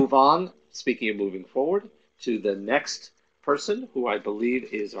 I'm going to move on, speaking of moving forward, to the next person who I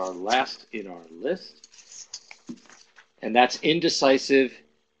believe is our last in our list. And that's indecisive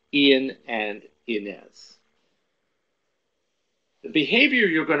Ian and Inez. The behavior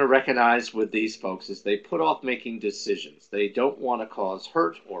you're going to recognize with these folks is they put off making decisions. They don't want to cause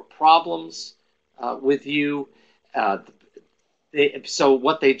hurt or problems with you. So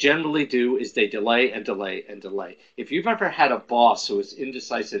what they generally do is they delay and delay and delay. If you've ever had a boss who is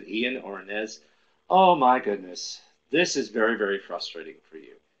indecisive Ian or Inez, oh my goodness, this is very, very frustrating for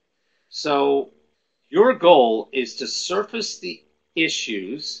you. So your goal is to surface the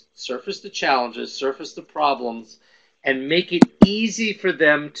issues, surface the challenges, surface the problems, and make it easy for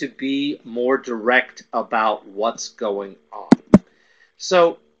them to be more direct about what's going on.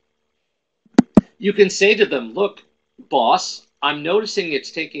 So you can say to them, look, boss, I'm noticing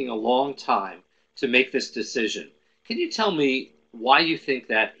it's taking a long time to make this decision. Can you tell me why you think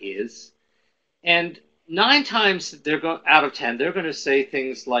that is? And 9 times out of 10, they're going to say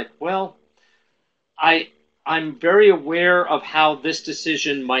things like, well, I'm very aware of how this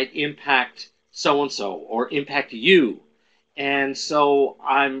decision might impact so-and-so or impact you. And so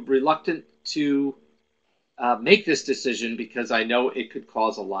I'm reluctant to make this decision because I know it could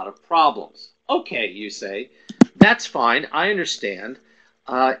cause a lot of problems. Okay, you say, that's fine. I understand.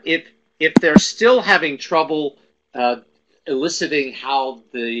 If they're still having trouble eliciting how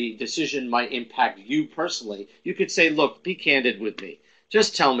the decision might impact you personally, you could say, look, be candid with me.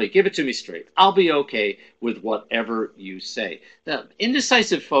 Just tell me, give it to me straight. I'll be okay with whatever you say. Now,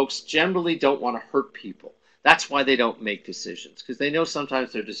 indecisive folks generally don't want to hurt people. That's why they don't make decisions, because they know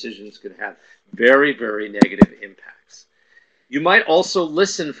sometimes their decisions can have very, very negative impacts. You might also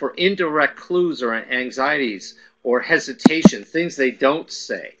listen for indirect clues or anxieties or hesitation, things they don't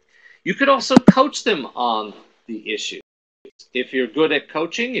say. You could also coach them on the issue. If you're good at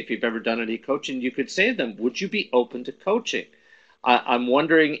coaching, if you've ever done any coaching, you could say to them, would you be open to coaching? I'm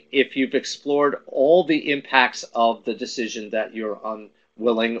wondering if you've explored all the impacts of the decision that you're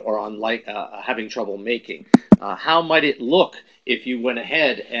unwilling or having trouble making. How might it look if you went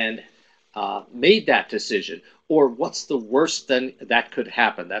ahead and made that decision? Or what's the worst thing that could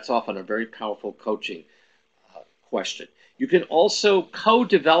happen? That's often a very powerful coaching question. You can also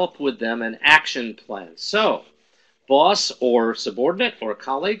co-develop with them an action plan. So, boss or subordinate or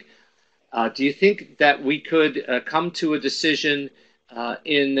colleague, do you think that we could come to a decision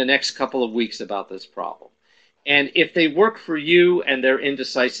in the next couple of weeks about this problem? And if they work for you and they're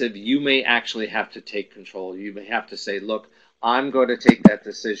indecisive, you may actually have to take control. You may have to say, look, I'm going to take that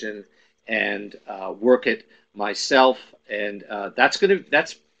decision and work it myself. And that's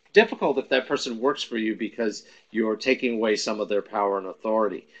difficult if that person works for you because you're taking away some of their power and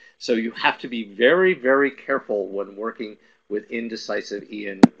authority. So you have to be very, very careful when working with indecisive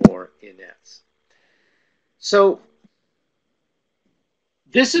Ian or Inez. So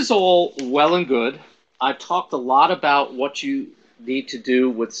this is all well and good. I've talked a lot about what you need to do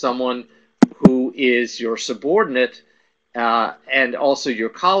with someone who is your subordinate and also your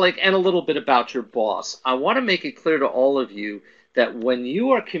colleague, and a little bit about your boss. I want to make it clear to all of you that when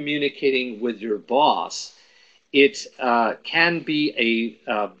you are communicating with your boss, it can be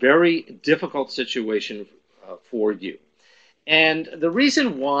a very difficult situation for you. And the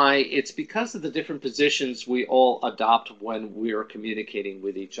reason why, it's because of the different positions we all adopt when we're communicating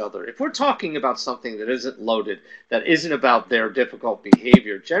with each other. If we're talking about something that isn't loaded, that isn't about their difficult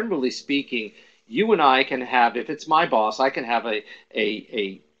behavior, generally speaking, you and I can have, if it's my boss, I can have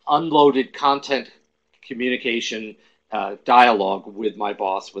a unloaded content communication dialogue with my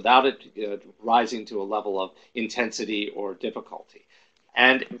boss without it rising to a level of intensity or difficulty.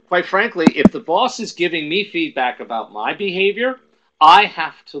 And quite frankly, if the boss is giving me feedback about my behavior, I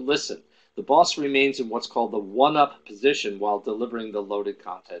have to listen. The boss remains in what's called the one-up position while delivering the loaded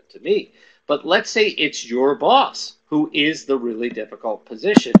content to me. But let's say it's your boss who is the really difficult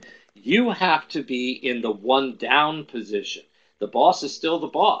position. You have to be in the one-down position. The boss is still the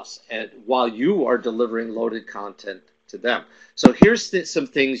boss, and while you are delivering loaded content to them. So here's some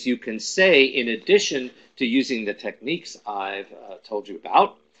things you can say in addition to using the techniques I've told you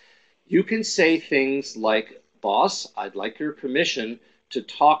about. You can say things like, boss, I'd like your permission to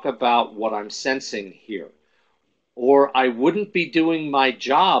talk about what I'm sensing here. Or I wouldn't be doing my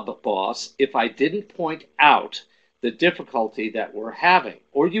job, boss, if I didn't point out the difficulty that we're having.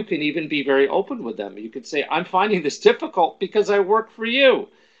 Or you can even be very open with them. You could say, I'm finding this difficult because I work for you.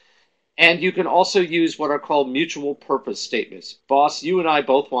 And you can also use what are called mutual purpose statements. Boss, you and I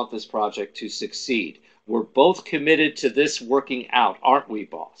both want this project to succeed. We're both committed to this working out, aren't we,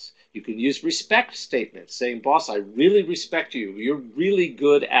 boss? You can use respect statements, saying, boss, I really respect you. You're really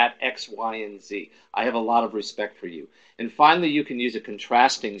good at X, Y, and Z. I have a lot of respect for you. And finally, you can use a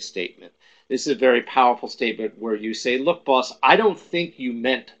contrasting statement. This is a very powerful statement where you say, look, boss, I don't think you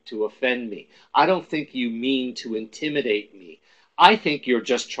meant to offend me. I don't think you mean to intimidate me. I think you're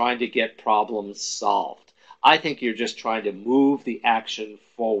just trying to get problems solved. I think you're just trying to move the action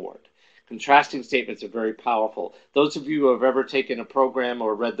forward. Contrasting statements are very powerful. Those of you who have ever taken a program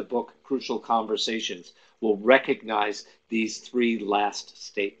or read the book Crucial Conversations will recognize these three last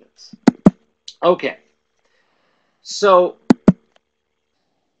statements. Okay, so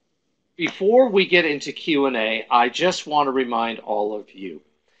before we get into Q&A, I just want to remind all of you,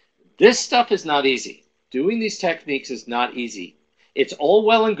 this stuff is not easy. Doing these techniques is not easy. It's all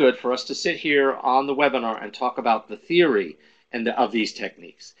well and good for us to sit here on the webinar and talk about the theory of these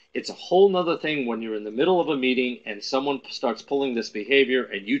techniques. It's a whole nother thing when you're in the middle of a meeting and someone starts pulling this behavior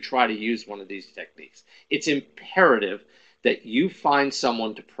and you try to use one of these techniques. It's imperative that you find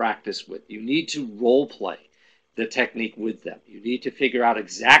someone to practice with. You need to role play the technique with them. You need to figure out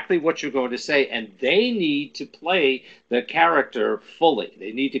exactly what you're going to say, and they need to play the character fully.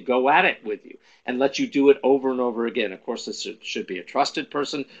 They need to go at it with you and let you do it over and over again. Of course, this should be a trusted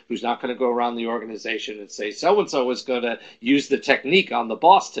person who's not going to go around the organization and say, so-and-so is going to use the technique on the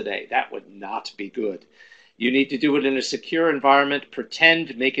boss today. That would not be good. You need to do it in a secure environment,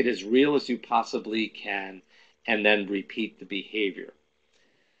 pretend, make it as real as you possibly can, and then repeat the behavior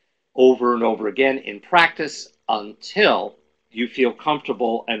over and over again in practice until you feel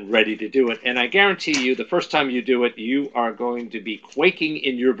comfortable and ready to do it. And I guarantee you, the first time you do it, you are going to be quaking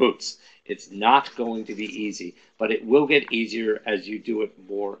in your boots. It's not going to be easy, but it will get easier as you do it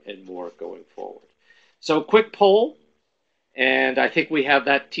more and more going forward. So quick poll, and I think we have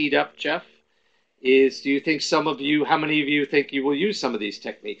that teed up, Jeff, is do you think some of you, how many of you think you will use some of these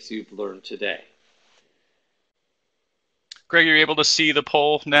techniques you've learned today? Greg, are you able to see the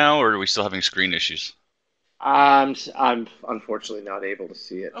poll now, or are we still having screen issues? I'm unfortunately not able to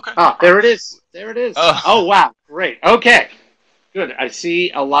see it. Okay. Ah, there it is. There it is. Oh, wow. Great. Okay. Good. I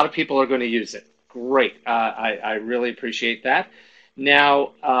see a lot of people are going to use it. Great. I really appreciate that.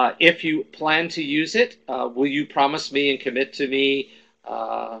 Now, if you plan to use it, will you promise me and commit to me,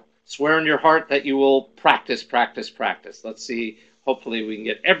 swear in your heart that you will practice, practice, practice? Let's see. Hopefully we can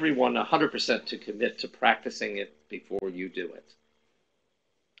get everyone 100% to commit to practicing it before you do it.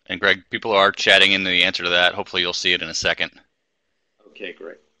 And Greg, people are chatting in the answer to that. Hopefully you'll see it in a second. Okay,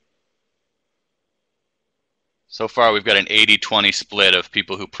 great. So far we've got an 80-20 split of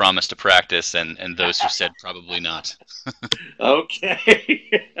people who promise to practice and those who said probably not.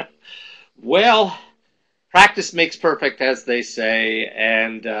 Okay. Well, practice makes perfect, as they say,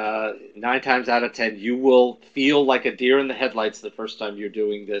 and 9 times out of 10, you will feel like a deer in the headlights the first time you're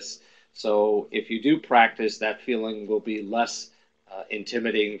doing this. So if you do practice, that feeling will be less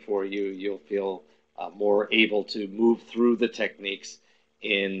intimidating for you. You'll feel more able to move through the techniques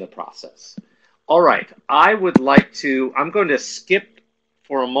in the process. All right, I'm going to skip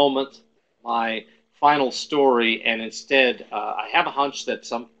for a moment my final story, and instead, I have a hunch that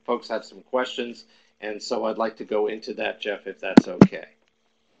some folks have some questions, and so I'd like to go into that, Jeff, if that's okay.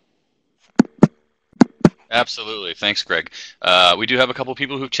 Absolutely. Thanks, Greg. We do have a couple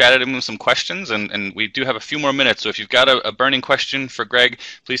people who've chatted in with some questions, and we do have a few more minutes. So if you've got a burning question for Greg,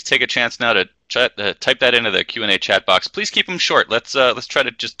 please take a chance now to type that into the Q&A chat box. Please keep them short. Let's try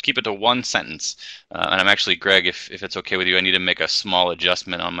to just keep it to one sentence. And I'm actually, Greg, if it's okay with you, I need to make a small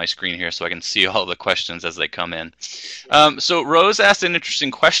adjustment on my screen here so I can see all the questions as they come in. So Rose asked an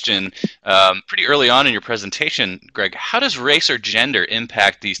interesting question pretty early on in your presentation, Greg. How does race or gender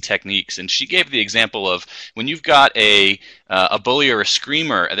impact these techniques? And she gave the example of when you've got a bully or a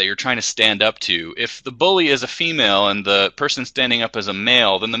screamer that you're trying to stand up to. If the bully is a female and the person standing up is a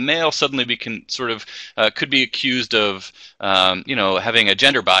male, then the male suddenly could be accused of having a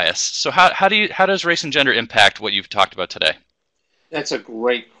gender bias. So how does race and gender impact what you've talked about today? That's a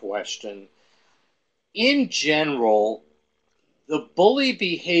great question. In general, the bully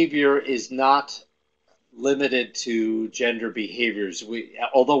behavior is not limited to gender behaviors.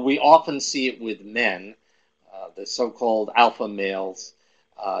 Although we often see it with men, the so-called alpha males,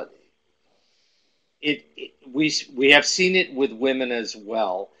 we have seen it with women as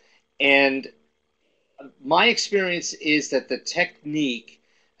well. And my experience is that the technique,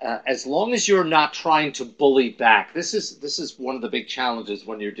 as long as you're not trying to bully back, this is one of the big challenges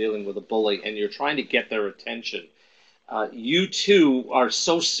when you're dealing with a bully and you're trying to get their attention. You too are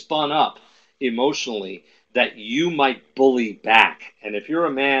so spun up emotionally that you might bully back. And if you're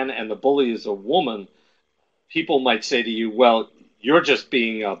a man and the bully is a woman, people might say to you, well, you're just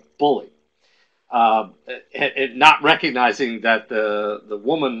being a bully. And not recognizing that the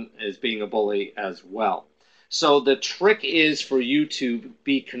woman is being a bully as well. So the trick is for you to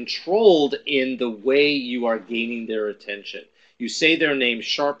be controlled in the way you are gaining their attention. You say their name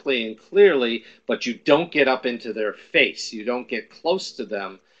sharply and clearly, but you don't get up into their face. You don't get close to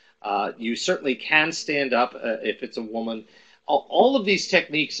them. You certainly can stand up if it's a woman. All of these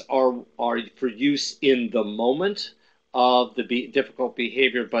techniques are for use in the moment of the difficult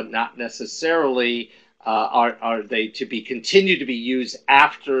behavior, but not necessarily are they to be continue to be used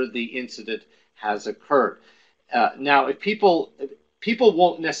after the incident has occurred. Now, if people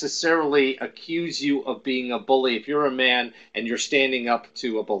won't necessarily accuse you of being a bully. If you're a man and you're standing up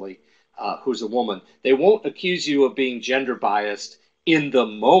to a bully who's a woman, they won't accuse you of being gender biased in the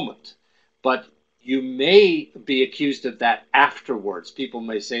moment, but you may be accused of that afterwards. People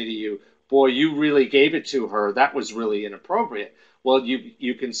may say to you, boy, you really gave it to her. That was really inappropriate. Well,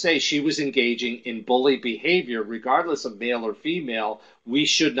 you can say she was engaging in bully behavior, regardless of male or female. We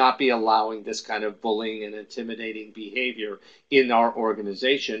should not be allowing this kind of bullying and intimidating behavior in our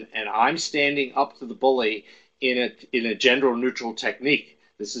organization. And I'm standing up to the bully in a gender neutral technique.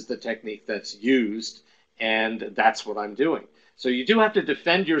 This is the technique that's used, and that's what I'm doing. So you do have to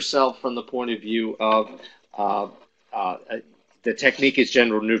defend yourself from the point of view of the technique is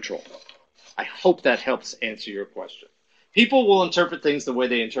gender neutral. I hope that helps answer your question. People will interpret things the way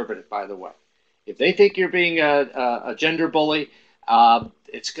they interpret it, by the way. If they think you're being a gender bully,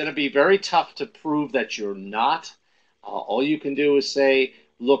 it's going to be very tough to prove that you're not. All you can do is say,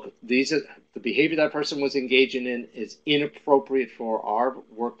 look, the behavior that person was engaging in is inappropriate for our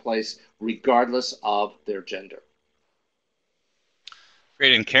workplace, regardless of their gender.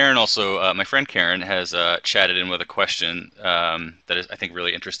 Great, and Karen also, my friend Karen has chatted in with a question that is, I think,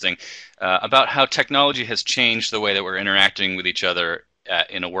 really interesting about how technology has changed the way that we're interacting with each other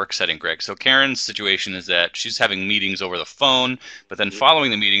in a work setting, Greg. So Karen's situation is that she's having meetings over the phone, but then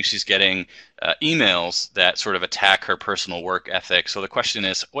following the meeting, she's getting emails that sort of attack her personal work ethic. So the question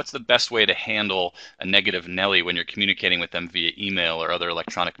is, what's the best way to handle a negative Nelly when you're communicating with them via email or other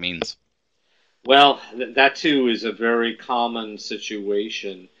electronic means? Well, that too is a very common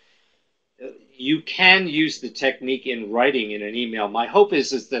situation. You can use the technique in writing in an email. My hope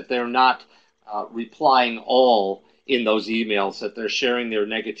is that they're not replying all in those emails, that they're sharing their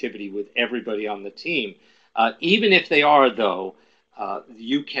negativity with everybody on the team. Even if they are, though,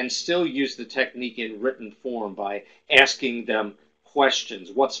 you can still use the technique in written form by asking them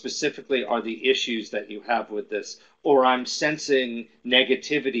questions. What specifically are the issues that you have with this? Or I'm sensing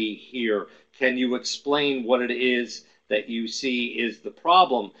negativity here. Can you explain what it is that you see is the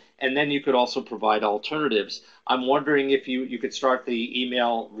problem? And then you could also provide alternatives. I'm wondering if you could start the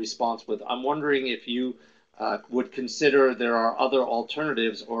email response with, I'm wondering if you would consider there are other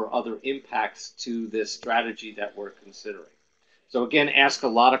alternatives or other impacts to this strategy that we're considering. So again, ask a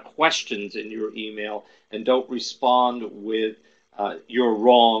lot of questions in your email and don't respond with you're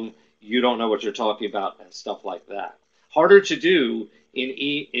wrong, you don't know what you're talking about, and stuff like that. Harder to do in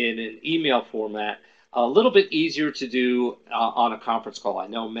an email format. a little bit easier to do on a conference call. I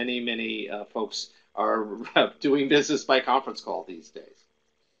know many folks are doing business by conference call these days.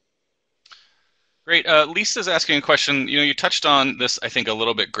 Great. Lisa's asking a question. You touched on this, I think, a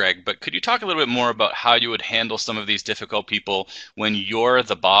little bit, Greg, but could you talk a little bit more about how you would handle some of these difficult people when you're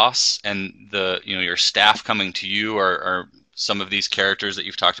the boss and your staff coming to you are some of these characters that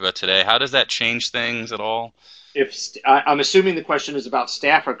you've talked about today? How does that change things at all? I'm assuming the question is about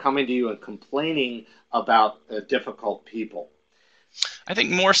staff are coming to you and complaining about difficult people. I think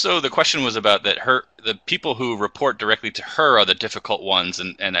more so the question was about the people who report directly to her are the difficult ones,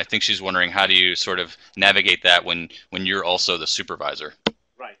 and I think she's wondering how do you sort of navigate that when you're also the supervisor.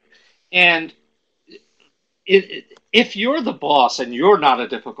 Right. And if you're the boss and you're not a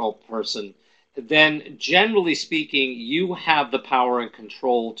difficult person, then generally speaking, you have the power and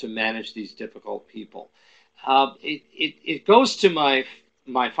control to manage these difficult people. It goes to my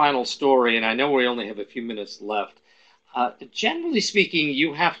final story, and I know we only have a few minutes left. Generally speaking,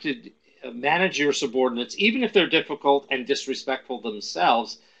 you have to manage your subordinates, even if they're difficult and disrespectful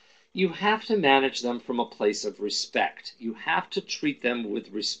themselves. You have to manage them from a place of respect. You have to treat them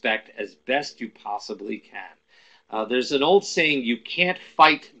with respect as best you possibly can. There's an old saying, you can't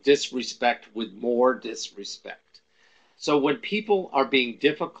fight disrespect with more disrespect. So when people are being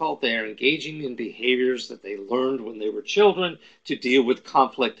difficult, they are engaging in behaviors that they learned when they were children to deal with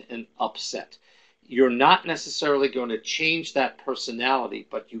conflict and upset. You're not necessarily going to change that personality,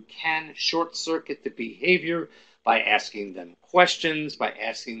 but you can short-circuit the behavior by asking them questions, by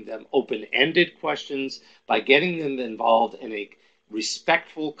asking them open-ended questions, by getting them involved in a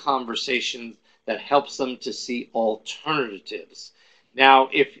respectful conversation that helps them to see alternatives. Now,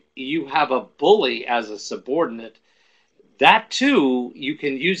 if you have a bully as a subordinate, that too, you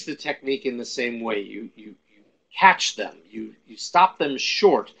can use the technique in the same way. You catch them, you stop them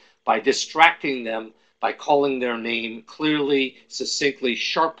short by distracting them, by calling their name clearly, succinctly,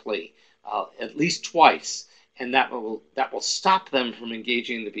 sharply, at least twice, and that will stop them from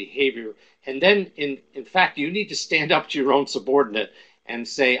engaging in the behavior. And then, in fact, you need to stand up to your own subordinate and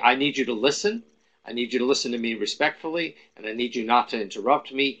say, I need you to listen. I need you to listen to me respectfully, and I need you not to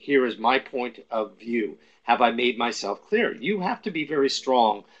interrupt me. Here is my point of view. Have I made myself clear? You have to be very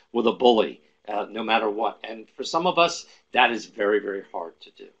strong with a bully, no matter what. And for some of us, that is very, very hard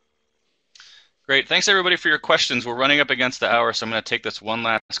to do. Great. Thanks, everybody, for your questions. We're running up against the hour, so I'm going to take this one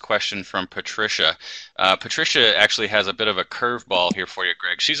last question from Patricia. Patricia actually has a bit of a curveball here for you,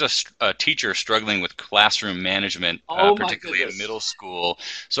 Greg. She's a teacher struggling with classroom management, particularly in middle school.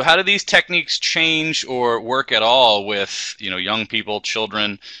 So how do these techniques change or work at all with young people,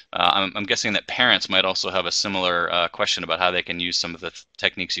 children? I'm guessing that parents might also have a similar question about how they can use some of the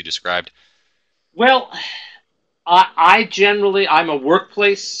techniques you described. Well, I'm a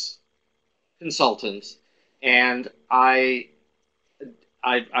workplace consultant, and I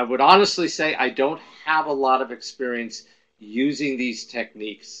would honestly say I don't have a lot of experience using these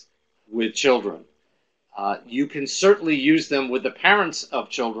techniques with children. You can certainly use them with the parents of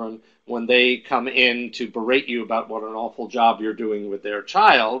children when they come in to berate you about what an awful job you're doing with their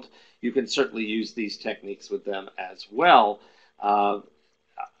child. You can certainly use these techniques with them as well.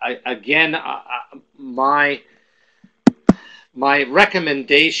 My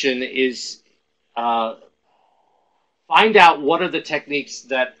recommendation is find out what are the techniques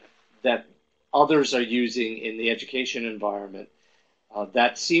that others are using in the education environment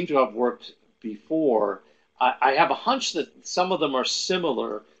that seem to have worked before. I have a hunch that some of them are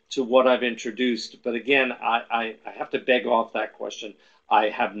similar to what I've introduced, but again, I have to beg off that question. I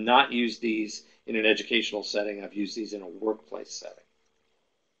have not used these in an educational setting. I've used these in a workplace setting.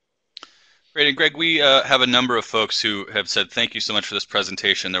 Great. And Greg, we have a number of folks who have said thank you so much for this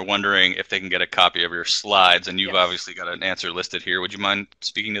presentation. They're wondering if they can get a copy of your slides, and you've obviously got an answer listed here. Would you mind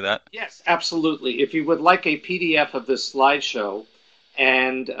speaking to that? Yes, absolutely. If you would like a PDF of this slideshow,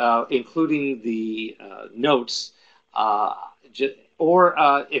 and including the notes, or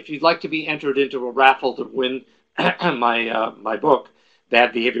if you'd like to be entered into a raffle to win my book,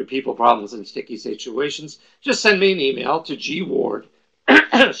 Bad Behavior, People Problems, and Sticky Situations, just send me an email to gward,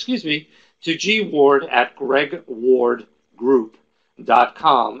 excuse me, to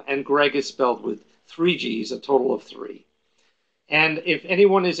gward@gregwardgroup.com, and Greg is spelled with 3 G's, a total of 3. And if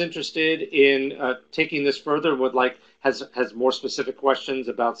anyone is interested in taking this further, has more specific questions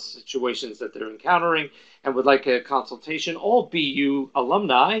about situations that they're encountering and would like a consultation, all BU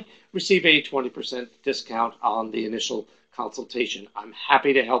alumni receive a 20% discount on the initial consultation. I'm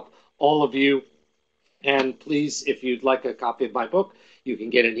happy to help all of you. And please, if you'd like a copy of my book, you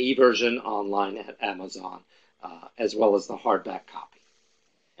can get an e-version online at Amazon, as well as the hardback copy.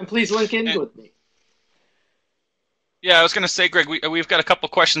 And please link in with me. Yeah, I was going to say, Greg, we've got a couple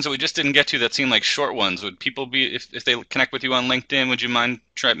questions that we just didn't get to that seem like short ones. Would people be, if they connect with you on LinkedIn, would you mind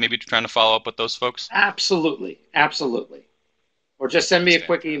maybe trying to follow up with those folks? Absolutely, absolutely. Or just send me That's a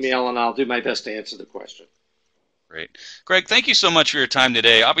quick fantastic. email and I'll do my best to answer the question. Great. Greg, thank you so much for your time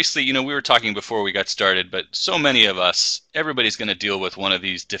today. Obviously, we were talking before we got started, but so many of us, everybody's going to deal with one of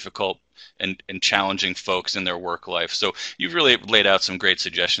these difficult and challenging folks in their work life. So you've really laid out some great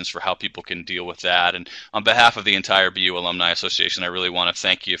suggestions for how people can deal with that. And on behalf of the entire BU Alumni Association, I really want to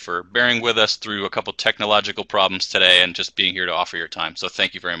thank you for bearing with us through a couple technological problems today and just being here to offer your time. So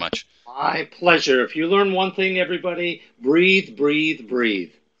thank you very much. My pleasure. If you learn one thing, everybody, breathe, breathe,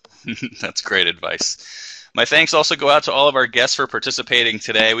 breathe. That's great advice. My thanks also go out to all of our guests for participating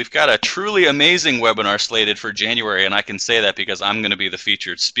today. We've got a truly amazing webinar slated for January, and I can say that because I'm going to be the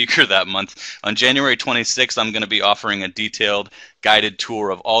featured speaker that month. On January 26th, I'm going to be offering a detailed guided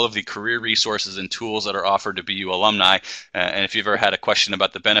tour of all of the career resources and tools that are offered to BU alumni. And if you've ever had a question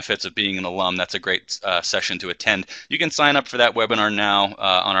about the benefits of being an alum, that's a great session to attend. You can sign up for that webinar now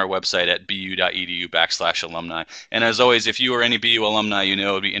on our website at bu.edu/alumni. And as always, if you or any BU alumni you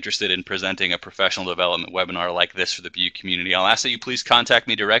know would be interested in presenting a professional development webinar like this for the BU community, I'll ask that you please contact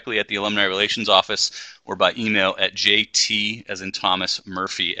me directly at the Alumni Relations Office or by email at jt, as in Thomas,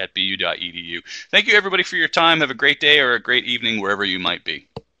 Murphy at bu.edu. Thank you, everybody, for your time. Have a great day or a great evening wherever you might be.